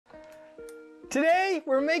Today,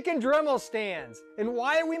 we're making Dremel stands. And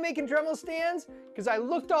why are we making Dremel stands? Because I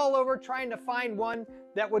looked all over trying to find one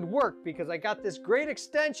that would work, because I got this great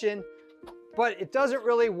extension, but it doesn't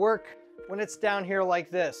really work when it's down here like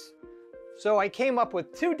this. So I came up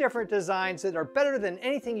with two different designs that are better than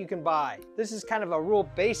anything you can buy. This is kind of a real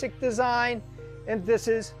basic design, and this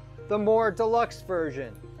is the more deluxe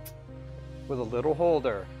version with a little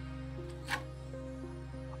holder.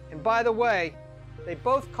 And by the way, they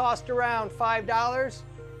both cost around $5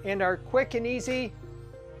 and are quick and easy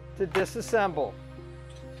to disassemble.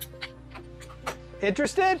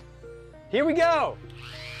 Interested? Here we go.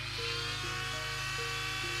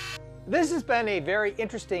 This has been a very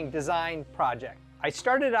interesting design project. I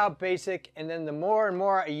started out basic, and then the more and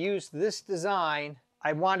more I used this design,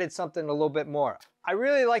 I wanted something a little bit more. I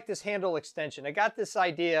really like this handle extension. I got this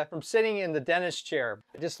idea from sitting in the dentist chair.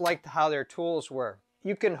 I just liked how their tools were.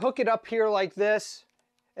 You can hook it up here like this,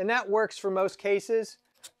 and that works for most cases.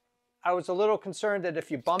 I was a little concerned that if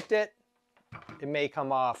you bumped it, it may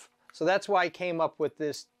come off. So that's why I came up with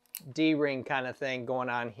this D-ring kind of thing going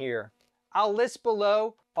on here. I'll list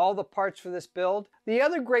below all the parts for this build. The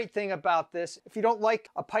other great thing about this, if you don't like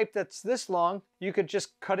a pipe that's this long, you could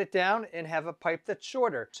just cut it down and have a pipe that's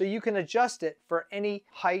shorter. So you can adjust it for any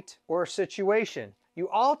height or situation. You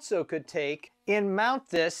also could take and mount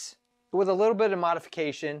this with a little bit of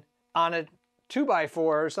modification on a 2x4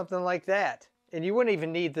 or something like that. And you wouldn't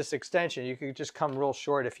even need this extension. You could just come real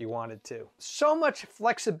short if you wanted to. So much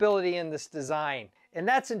flexibility in this design. And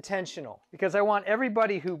that's intentional, because I want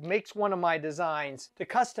everybody who makes one of my designs to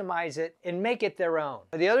customize it and make it their own.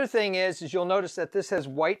 The other thing is you'll notice that this has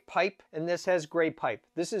white pipe and this has gray pipe.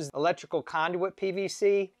 This is electrical conduit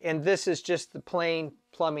PVC, and this is just the plain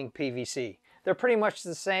plumbing PVC. They're pretty much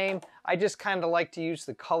the same. I just kind of like to use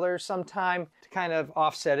the colors sometime to kind of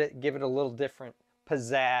offset it, give it a little different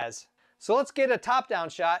pizzazz. So let's get a top-down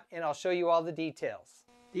shot and I'll show you all the details.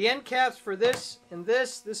 The end caps for this and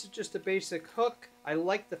this is just a basic hook. I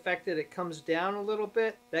like the fact that it comes down a little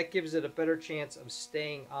bit. That gives it a better chance of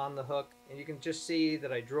staying on the hook. And you can just see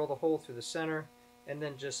that I drilled a hole through the center and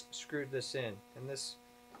then just screwed this in. And this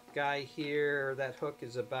guy here, that hook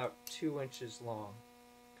is about 2 inches long.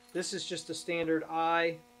 This is just a standard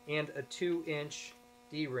eye and a 2-inch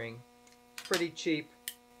D-ring. Pretty cheap,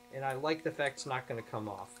 and I like the fact it's not going to come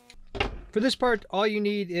off. For this part, all you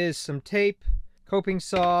need is some tape, coping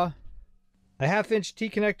saw, a 1/2-inch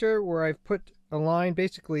T-connector where I've put a line.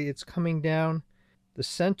 Basically, it's coming down the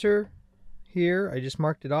center here. I just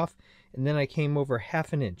marked it off, and then I came over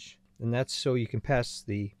 1/2 inch, and that's so you can pass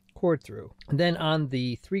the cord through. And then on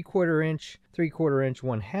the 3/4 inch, 3/4 inch,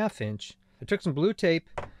 1/2 inch, I took some blue tape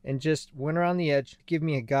and just went around the edge to give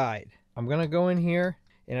me a guide. I'm gonna go in here,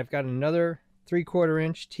 and I've got another 3/4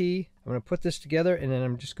 inch T. I'm going to put this together, and then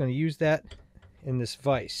I'm just going to use that in this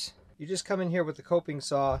vise. You just come in here with the coping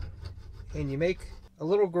saw and you make a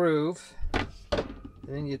little groove, and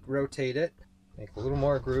then you rotate it, make a little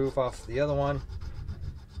more groove off the other one,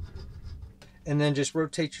 and then just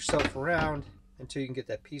rotate yourself around until you can get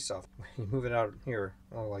that piece off. You move it out here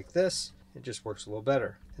like this, it just works a little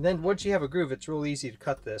better. And then once you have a groove, it's real easy to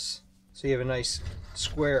cut this, so you have a nice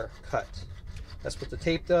square cut. That's what the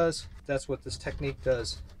tape does. That's what this technique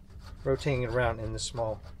does, rotating it around in this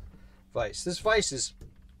small vise. This vise is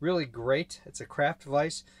really great. It's a craft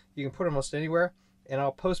vise. You can put it almost anywhere, and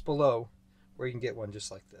I'll post below where you can get one just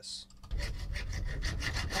like this.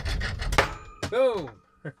 Boom!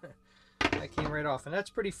 That came right off, and that's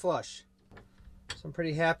pretty flush. So I'm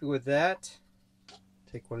pretty happy with that.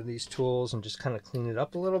 Take one of these tools and just kind of clean it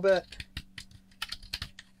up a little bit.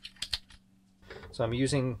 So I'm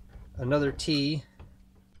using another T,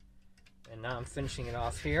 and now I'm finishing it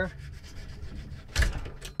off here.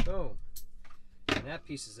 Boom. And that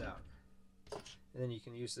piece is out. And then you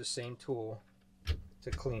can use the same tool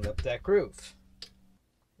to clean up that groove.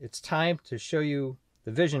 It's time to show you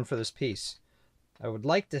the vision for this piece. I would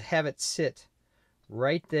like to have it sit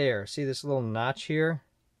right there. See this little notch here?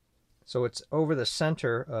 So it's over the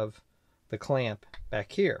center of the clamp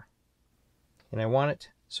back here. And I want it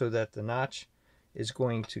so that the notch is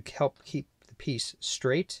going to help keep the piece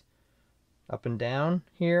straight up and down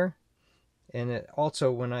here. And it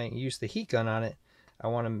also, when I use the heat gun on it, I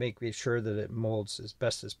want to make sure that it molds as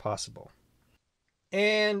best as possible.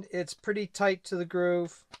 And it's pretty tight to the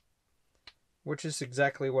groove, which is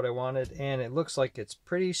exactly what I wanted, and it looks like it's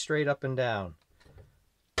pretty straight up and down.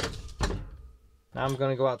 Now I'm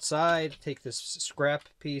going to go outside, take this scrap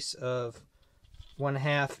piece of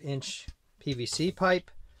 1/2 inch PVC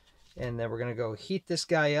pipe, and then we're going to go heat this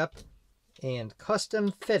guy up and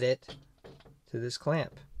custom fit it to this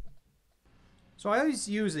clamp. So I always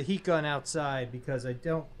use a heat gun outside because I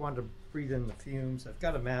don't want to breathe in the fumes. I've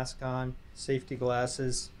got a mask on, safety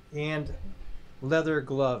glasses, and leather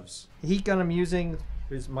gloves. The heat gun I'm using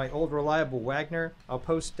is my old reliable Wagner. I'll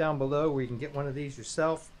post down below where you can get one of these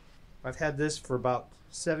yourself. I've had this for about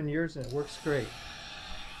 7 years and it works great.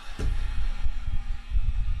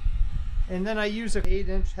 And then I use an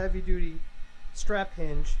 8-inch heavy-duty strap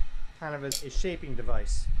hinge, kind of as a shaping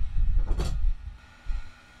device.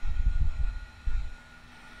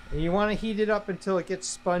 And you want to heat it up until it gets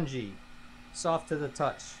spongy, soft to the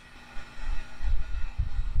touch.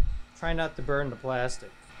 Try not to burn the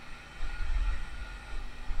plastic.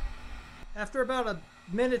 After about a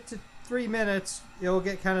minute to 3 minutes, it'll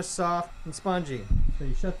get kind of soft and spongy. So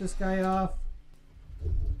you shut this guy off,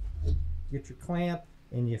 get your clamp,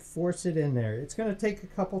 and you force it in there. It's going to take a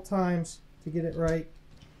couple times to get it right,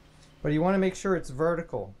 but you want to make sure it's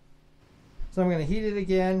vertical. So I'm going to heat it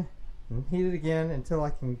again and heat it again until I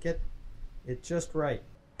can get it just right.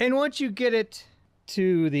 And once you get it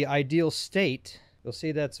to the ideal state, you'll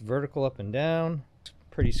see that's vertical up and down,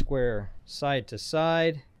 pretty square side to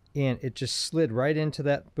side, and it just slid right into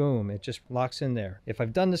that boom. It just locks in there. If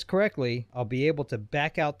I've done this correctly, I'll be able to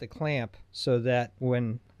back out the clamp so that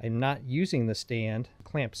when I'm not using the stand,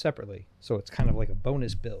 clamp separately. So it's kind of like a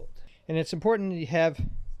bonus build. And it's important that you have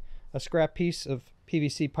a scrap piece of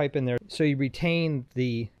PVC pipe in there so you retain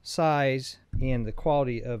the size and the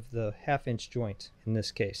quality of the 1/2 inch joint in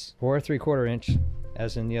this case, or 3/4 inch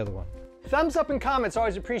as in the other one. Thumbs up and comments,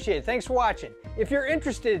 always appreciated. Thanks for watching. If you're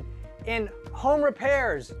interested in home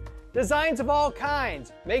repairs, designs of all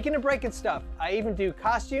kinds, making and breaking stuff, I even do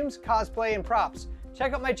costumes, cosplay, and props.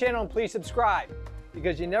 Check out my channel and please subscribe,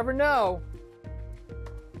 because you never know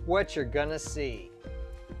what you're gonna see.